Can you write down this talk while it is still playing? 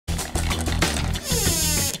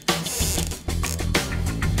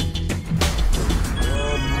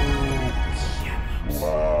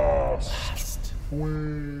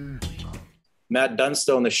Matt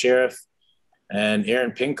Dunstone, the sheriff, and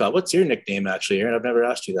Erin Pincott. What's your nickname, actually, Erin? I've never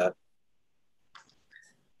asked you that.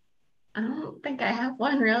 I don't think I have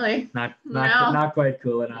one really. Not quite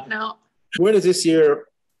cool enough. No. Where does this year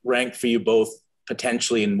rank for you both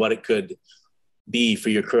potentially and what it could be for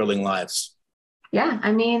your curling lives? Yeah,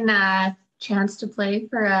 I mean, chance to play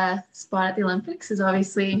for a spot at the Olympics is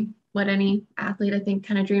obviously what any athlete I think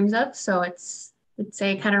kind of dreams of. So I'd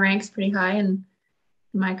say it kind of ranks pretty high in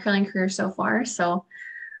my curling career so far. So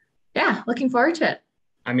yeah, looking forward to it.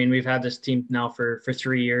 I mean, we've had this team now for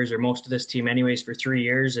 3 years, or most of this team anyways, for 3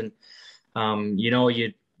 years. And,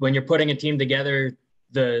 when you're putting a team together,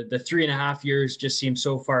 the 3.5 years just seem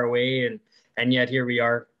so far away. And yet here we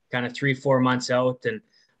are kind of 3-4 months out.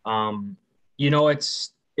 And,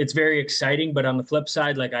 it's very exciting, but on the flip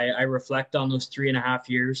side, like I reflect on those 3.5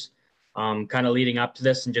 years, kind of leading up to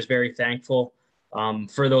this, and just very thankful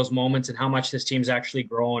for those moments and how much this team's actually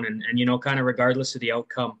grown. And kind of regardless of the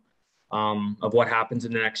outcome of what happens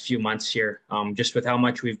in the next few months here, just with how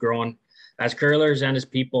much we've grown as curlers and as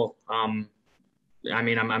people. I'm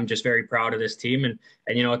just very proud of this team, and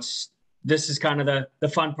this is kind of the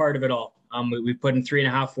fun part of it all. We put in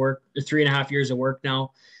 3.5 years of work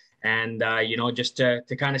now, and just to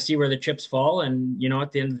kind of see where the chips fall. And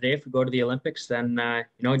at the end of the day, if we go to the Olympics, then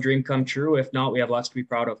dream come true. If not, we have lots to be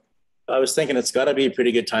proud of. I was thinking it's got to be a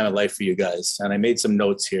pretty good time of life for you guys, and I made some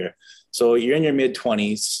notes here. So you're in your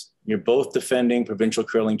mid-20s. You're both defending provincial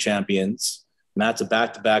curling champions. Matt's a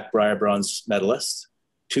back-to-back Briar Bronze medalist.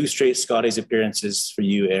 2 straight Scotties appearances for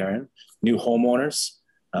you, Erin. New homeowners.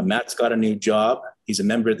 Matt's got a new job. He's a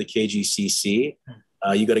member of the KGCC.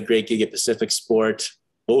 You got a great gig at Pacific Sport.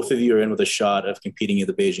 Both of you are in with a shot of competing in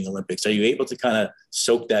the Beijing Olympics. Are you able to kind of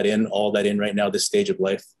soak that in, all that in right now, this stage of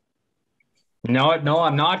life? No,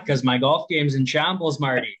 I'm not, because my golf game's in shambles,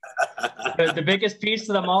 Marty. The biggest piece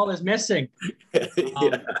of them all is missing.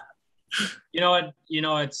 Yeah.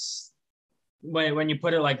 It's when you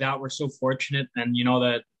put it like that, we're so fortunate, and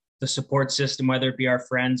the support system, whether it be our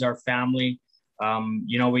friends, our family,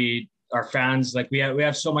 our fans, like we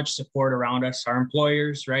have so much support around us, our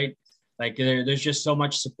employers, right? Like there's just so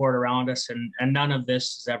much support around us, and none of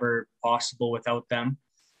this is ever possible without them.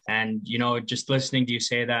 And just listening to you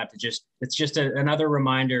say that, it's just another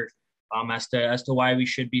reminder as to why we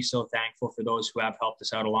should be so thankful for those who have helped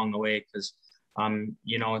us out along the way, because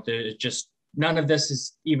just none of this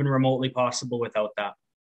is even remotely possible without that.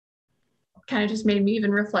 Kind of just made me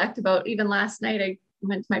even reflect about, even last night I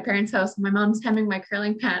went to my parents' house and my mom's hemming my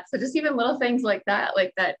curling pants. So just even little things like that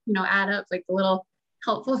add up, like the little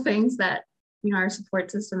helpful things that our support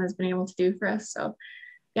system has been able to do for us. So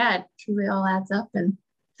yeah, it truly all adds up. And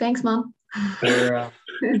thanks, Mom.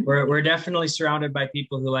 We're definitely surrounded by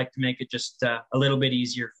people who like to make it just a little bit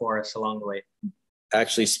easier for us along the way.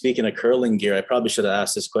 Actually, speaking of curling gear, I probably should have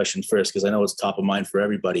asked this question first, because I know it's top of mind for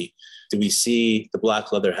everybody. Do we see the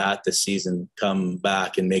black leather hat this season come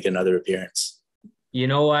back and make another appearance? You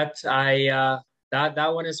know what? That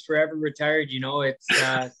one is forever retired.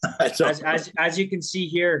 It's as you can see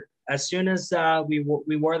here, as soon as we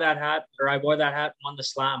wore that hat, or I wore that hat and won the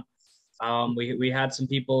slam, we had some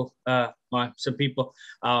people, a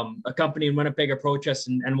company in Winnipeg approach us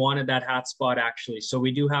and wanted that hat spot, actually. So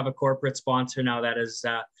we do have a corporate sponsor now that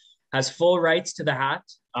has full rights to the hat.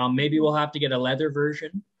 Maybe we'll have to get a leather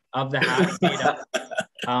version of the hat made up,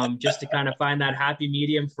 just to kind of find that happy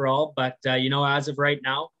medium for all. But as of right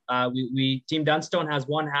now, we Team Dunstone has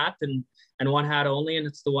one hat and one hat only, and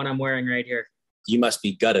it's the one I'm wearing right here. You must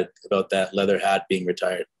be gutted about that leather hat being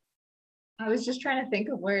retired. I was just trying to think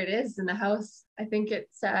of where it is in the house. I think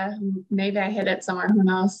it's maybe I hid it somewhere. Who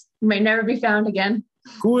knows? It might never be found again.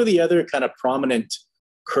 Who are the other kind of prominent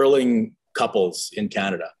curling couples in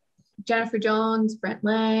Canada? Jennifer Jones, Brent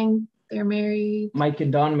Lang. They're married. Mike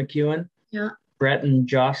and Don McEwen. Yeah. Brett and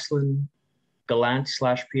Jocelyn Gallant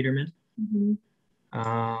 / Peterman. Mm-hmm.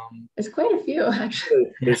 There's quite a few,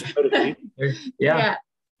 actually. There's quite a few. Yeah.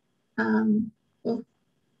 Well,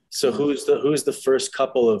 so who's the first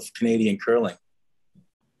couple of Canadian curling?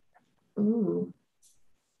 Ooh.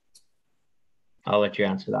 I'll let you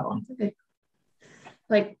answer that one. Okay.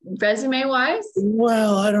 Like resume wise?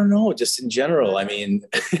 Well, I don't know. Just in general. I mean,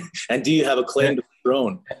 and do you have a claim to the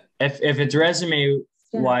throne? If it's resume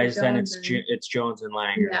wise, then it's Jones and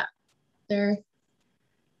Lang. Yeah, they're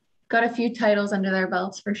got a few titles under their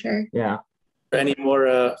belts for sure. Yeah. Any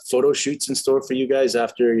more photo shoots in store for you guys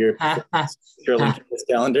after your curling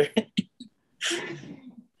calendar?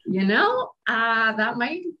 That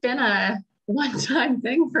might have been a one-time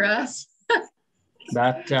thing for us.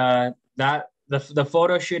 That the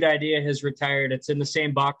photo shoot idea has retired. It's in the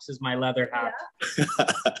same box as my leather hat.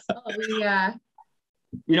 Yeah.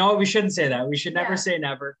 You know what? We shouldn't say that. We should never say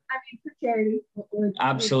never. I mean, for charity.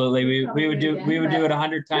 Absolutely. We would do it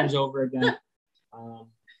 100 times over again.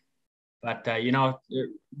 But you know,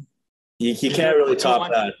 you can't really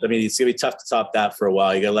top that. I mean, it's gonna be tough to top that for a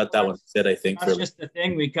while. You gotta let that one sit, I think. That's just the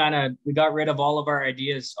thing. We got rid of all of our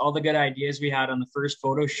ideas, all the good ideas we had on the first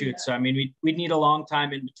photo shoot. So I mean, we'd need a long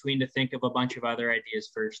time in between to think of a bunch of other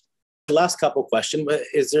ideas first. The last couple question, but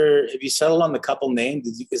have you settled on the couple name?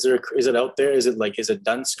 Is it out there? Is it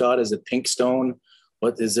Dunstone? Is it Pinkstone?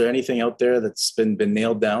 Is there anything out there that's been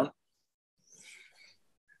nailed down?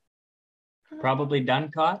 Probably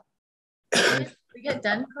Duncott. We get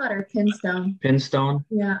Duncott or Pinstone. Pinstone.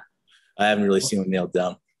 Yeah. I haven't really seen them nailed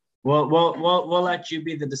down. We'll let you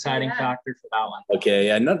be the deciding factor for that one. Okay.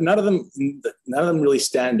 Yeah. None of them really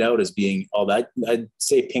stand out as being all that. I'd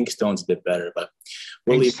say Pinkstone's a bit better, but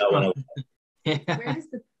we'll leave that one open. Where does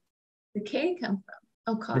the K come from?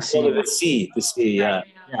 Oh, God. The C. Yeah.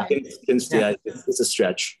 It's a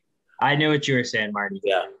stretch. I knew what you were saying, Marty.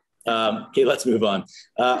 Yeah. Okay. Let's move on.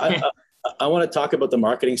 I want to talk about the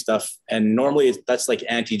marketing stuff. And normally that's like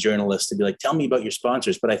anti-journalist to be like, tell me about your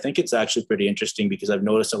sponsors. But I think it's actually pretty interesting because I've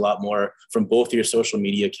noticed a lot more from both of your social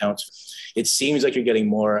media accounts. It seems like you're getting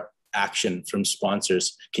more action from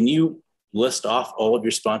sponsors. Can you list off all of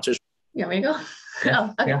your sponsors? Here we go.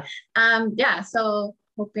 Oh, okay. Yeah. So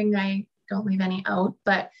hoping I don't leave any out,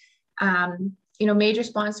 but major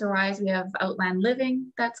sponsor wise, we have Outland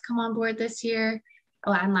Living that's come on board this year.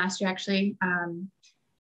 And last year actually.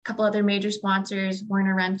 Couple other major sponsors,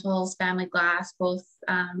 Warner Rentals, Family Glass, both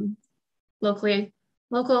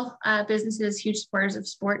local businesses, huge supporters of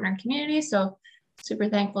sport in our community. So super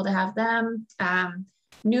thankful to have them.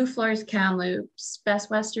 New Floors Kamloops, Best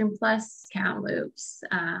Western Plus Kamloops,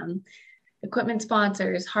 equipment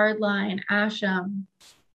sponsors, Hardline, Asham,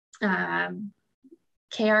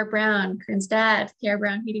 KR Brown, Kernstad, KR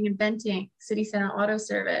Brown Heating and Venting, City Center Auto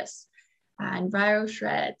Service,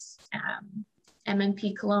 EnviroShred,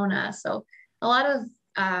 MNP Kelowna. So a lot of,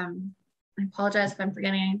 I apologize if I'm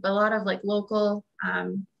forgetting any, but a lot of like local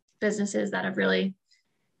businesses that have really,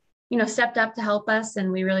 stepped up to help us.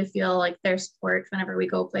 And we really feel like their support whenever we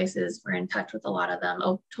go places. We're in touch with a lot of them.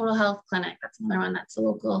 Oh, Total Health Clinic, that's another one that's a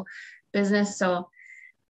local business. So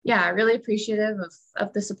yeah, really appreciative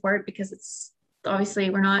of the support because it's obviously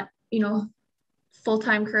we're not,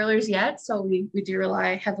 full-time curlers yet. So we do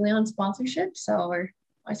rely heavily on sponsorship. So we're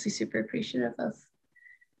obviously super appreciative of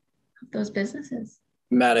those businesses.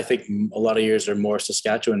 Matt, I think a lot of yours are more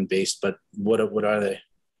Saskatchewan based, but what are they?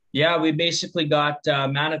 Yeah, we basically got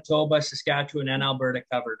Manitoba, Saskatchewan, and Alberta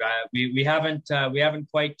covered. We haven't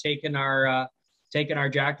quite taken our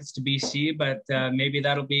jackets to BC, but maybe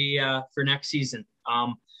that'll be for next season.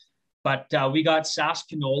 But we got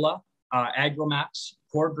Saskanola, Agromax,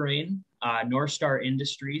 Core Grain, North Star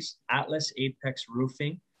Industries, Atlas Apex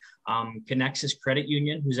Roofing, Connexus Credit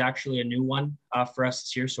Union, who's actually a new one for us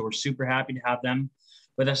this year. So we're super happy to have them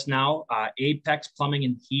with us now. Apex Plumbing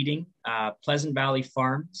and Heating, Pleasant Valley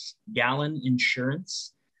Farms, Gallon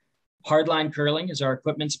Insurance, Hardline Curling is our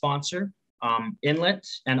equipment sponsor, Inlet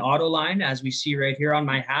and Autoline, as we see right here on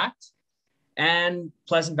my hat, and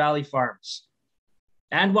Pleasant Valley Farms.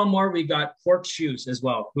 And one more, we got Quartz Shoes as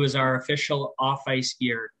well, who is our official off-ice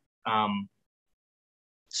gear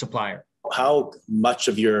supplier. How much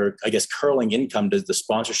of your, I guess, curling income does the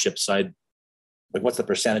sponsorship side, like what's the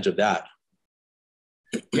percentage of that?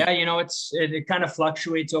 Yeah, it kind of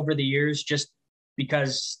fluctuates over the years just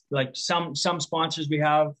because like some sponsors we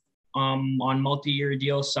have on multi-year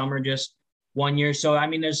deals, some are just 1 year. So, I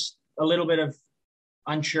mean, there's a little bit of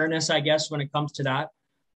unsureness, I guess, when it comes to that.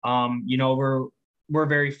 We're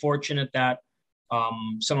very fortunate that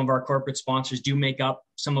some of our corporate sponsors do make up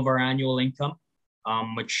some of our annual income.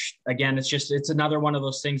 Which again, it's another one of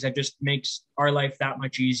those things that just makes our life that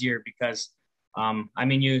much easier because,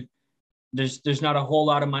 there's not a whole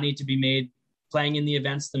lot of money to be made playing in the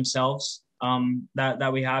events themselves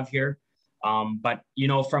that we have here. But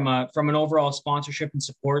from an overall sponsorship and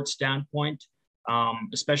support standpoint,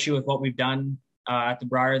 especially with what we've done at the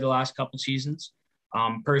Briar the last couple seasons,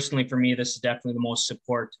 personally for me, this is definitely the most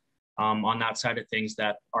support on that side of things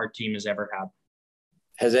that our team has ever had.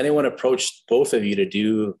 Has anyone approached both of you to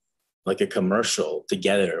do like a commercial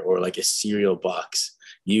together or like a cereal box?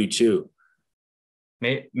 You too.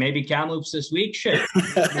 Maybe Kamloops this week should.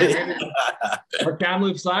 Or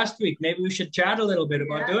Kamloops last week. Maybe we should chat a little bit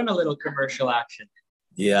about doing a little commercial action.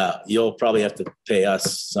 Yeah, you'll probably have to pay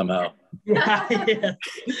us somehow. Yeah.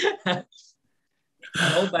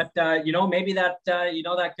 No, but you know, maybe that you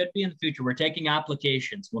know, that could be in the future. We're taking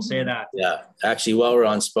applications. We'll say that. Yeah, actually, while we're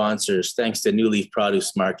on sponsors, thanks to New Leaf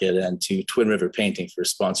Produce Market and to Twin River Painting for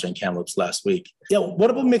sponsoring Kamloops last week. Yeah, what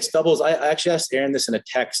about mixed doubles? I actually asked Erin this in a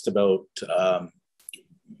text about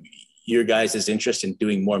your guys' interest in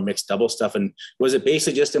doing more mixed double stuff, and was it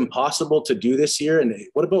basically just impossible to do this year? And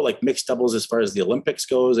what about like mixed doubles as far as the Olympics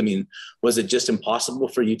goes? I mean, was it just impossible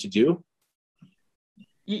for you to do?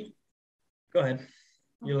 Go ahead.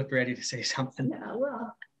 You look ready to say something. Yeah,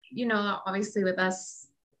 well, you know, obviously with us,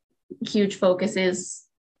 huge focus is,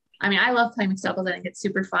 I mean, I love playing mixed doubles. I think it's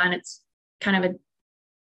super fun. It's kind of a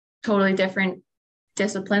totally different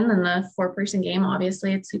discipline than the 4-person game.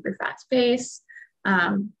 Obviously, it's super fast paced.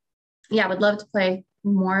 Yeah, I would love to play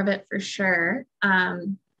more of it for sure.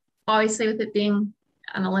 Obviously, with it being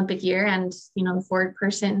an Olympic year and, you know, the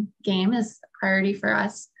 4-person game is a priority for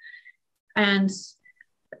us. And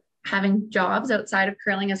having jobs outside of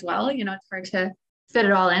curling as well, you know, it's hard to fit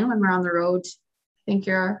it all in when we're on the road. I think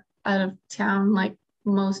you're out of town like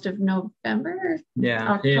most of November,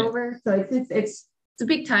 October. Yeah. So it's a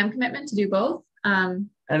big time commitment to do both. And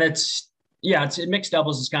it's mixed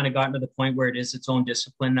doubles has kind of gotten to the point where it is its own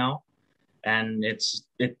discipline now. And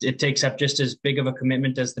it takes up just as big of a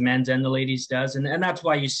commitment as the men's and the ladies does. And that's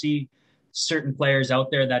why you see certain players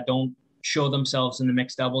out there that don't show themselves in the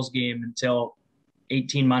mixed doubles game until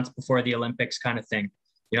 18 months before the Olympics kind of thing.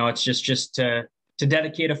 You know, it's just to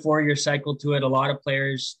dedicate a 4-year cycle to it. A lot of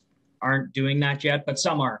players aren't doing that yet, but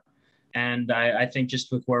some are. And I think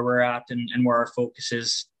just with where we're at and where our focus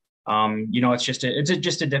is, you know, it's just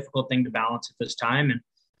a difficult thing to balance at this time.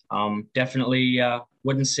 And definitely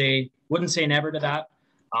wouldn't say never to that.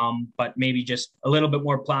 But maybe just a little bit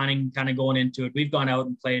more planning kind of going into it. We've gone out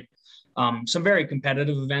and played some very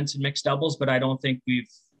competitive events in mixed doubles, but I don't think we've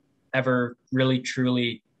ever really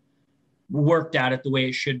truly worked at it the way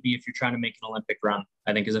it should be if you're trying to make an Olympic run,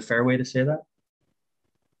 I think is a fair way to say that.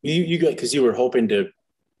 You got, because you were hoping to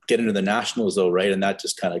get into the nationals though, right? And that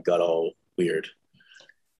just kind of got all weird.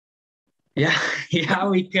 Yeah,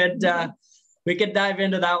 we could dive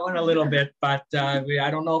into that one a little bit, but I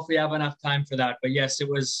don't know if we have enough time for that. But yes, it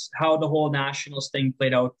was how the whole nationals thing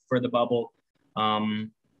played out for the bubble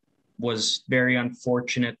was very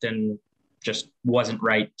unfortunate and just wasn't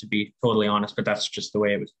right, to be totally honest, but that's just the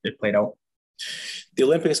way it played out. The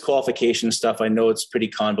Olympics qualification stuff, I know it's pretty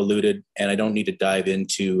convoluted and I don't need to dive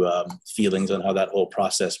into feelings on how that whole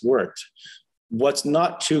process worked. What's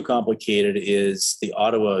not too complicated is the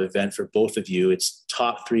Ottawa event for both of you. It's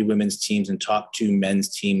top 3 women's teams and top 2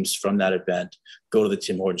 men's teams from that event go to the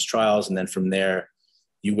Tim Hortons trials. And then from there,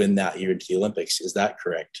 you win that year into the Olympics. Is that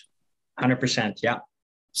correct? 100%. Yeah.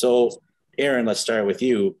 So Erin, let's start with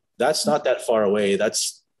you. That's not that far away.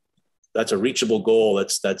 That's a reachable goal.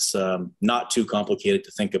 That's not too complicated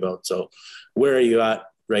to think about. So where are you at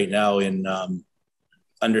right now in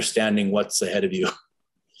understanding what's ahead of you?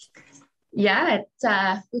 Yeah,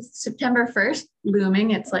 it's September 1st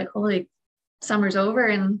looming. It's like, holy, summer's over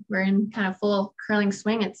and we're in kind of full curling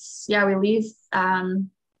swing. We leave on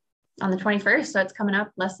the 21st, so it's coming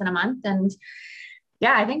up less than a month. And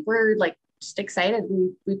yeah, I think we're like just excited.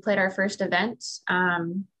 We played our first event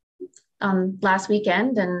last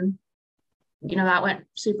weekend, and you know, that went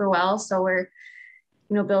super well. So we're,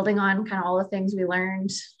 you know, building on kind of all the things we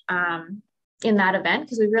learned in that event,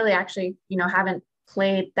 because we really actually, you know, haven't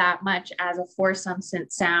played that much as a foursome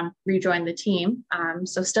since Sam rejoined the team.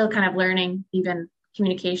 So still kind of learning even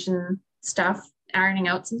communication stuff, ironing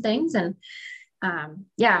out some things. And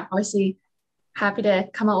obviously happy to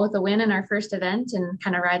come out with a win in our first event and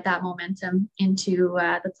kind of ride that momentum into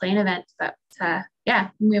the plane event. But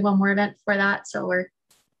we have one more event before that. So we're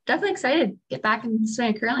definitely excited to get back in the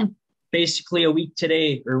swing of curling. Basically a week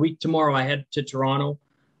tomorrow, I head to Toronto.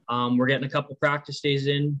 We're getting a couple practice days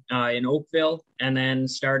in Oakville, and then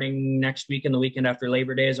starting next week and the weekend after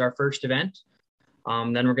Labor Day is our first event.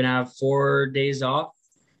 Then we're going to have 4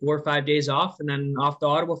 or 5 days off, and then off to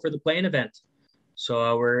Ottawa for the plane event.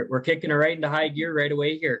 So we're kicking it right into high gear right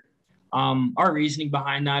away here. Our reasoning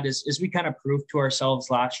behind that is we kind of proved to ourselves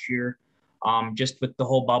last year, just with the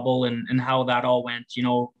whole bubble and how that all went, you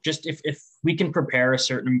know, just if we can prepare a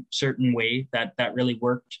certain way that really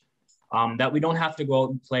worked, that we don't have to go out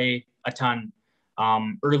and play a ton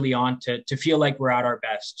early on to feel like we're at our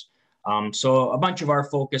best. So a bunch of our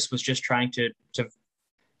focus was just trying to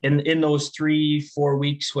in those 3-4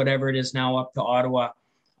 weeks, whatever it is now, up to Ottawa,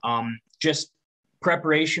 just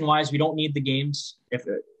preparation wise, we don't need the games.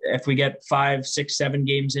 If we get 5, 6, 7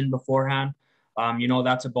 games in beforehand, you know,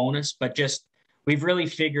 that's a bonus. But just we've really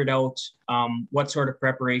figured out what sort of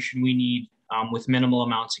preparation we need with minimal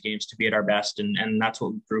amounts of games to be at our best. And that's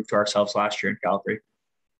what we proved to ourselves last year in Calgary.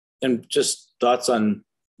 And just thoughts on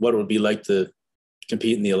what it would be like to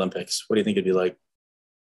compete in the Olympics. What do you think it'd be like?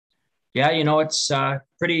 Yeah, it's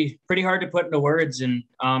pretty hard to put into words. And,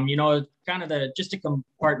 kind of just to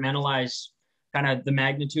compartmentalize kind of the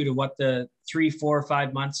magnitude of what the 3, 4,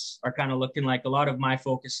 5 months are kind of looking like. A lot of my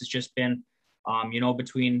focus has just been,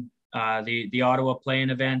 between the Ottawa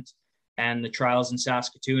play-in event and the trials in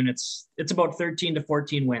Saskatoon. It's about 13 to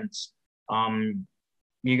 14 wins.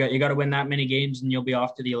 You got to win that many games and you'll be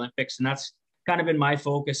off to the Olympics. And that's kind of been my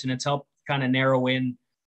focus, and it's helped kind of narrow in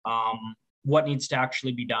what needs to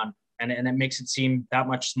actually be done. And it makes it seem that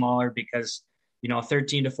much smaller because,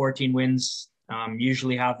 13 to 14 wins,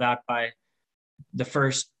 usually have that by the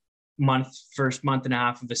first month and a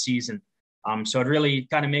half of the season. So it really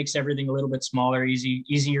kind of makes everything a little bit smaller,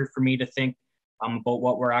 easier for me to think about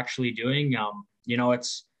what we're actually doing.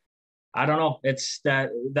 I don't know, it's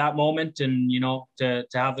that moment, and, to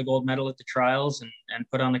have the gold medal at the trials and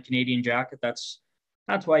put on the Canadian jacket, that's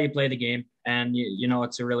why you play the game. And,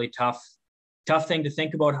 it's a really tough thing to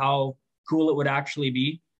think about how cool it would actually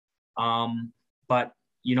be. But,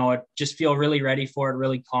 I just feel really ready for it,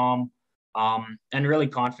 really calm, and really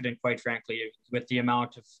confident, quite frankly, with the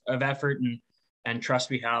amount of effort and trust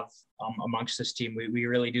we have amongst this team. We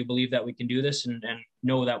really do believe that we can do this and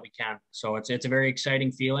know that we can. So it's a very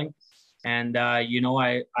exciting feeling. And, I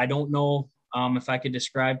don't know if I could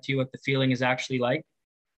describe to you what the feeling is actually like.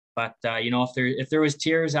 But, if there was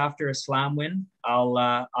tears after a slam win,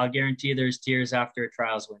 I'll guarantee you there's tears after a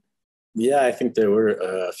trials win. Yeah, I think there were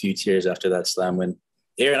a few tears after that slam win.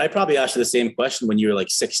 Erin, I probably asked you the same question when you were like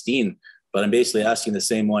 16, but I'm basically asking the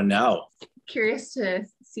same one now. Curious to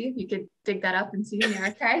see if you could dig that up and see in the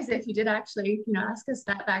archives if you did actually, ask us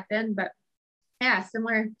that back then. But yeah,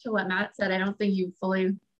 similar to what Matt said, I don't think you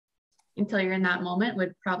fully, until you're in that moment,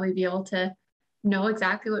 would probably be able to know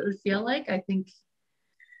exactly what it would feel like. I think,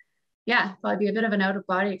 yeah, probably be a bit of an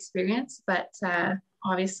out-of-body experience, but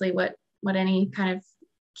obviously what any kind of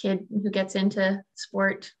kid who gets into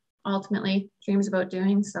sport ultimately dreams about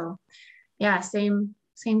doing. So yeah, same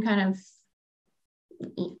kind of,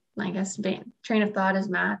 I guess, train of thought as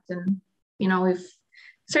Matt. And, we've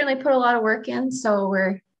certainly put a lot of work in, so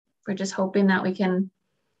we're just hoping that we can,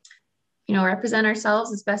 represent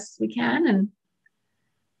ourselves as best as we can, and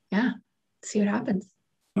yeah, see what happens.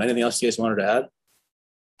 Anything else you guys wanted to add?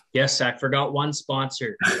 Yes, I forgot one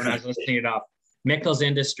sponsor when I was listening it up, Mickles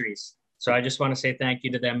Industries. So I just want to say thank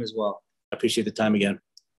you to them as well. I appreciate the time again.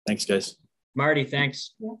 Thanks, guys. Marty,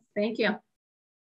 thanks. Yeah, thank you.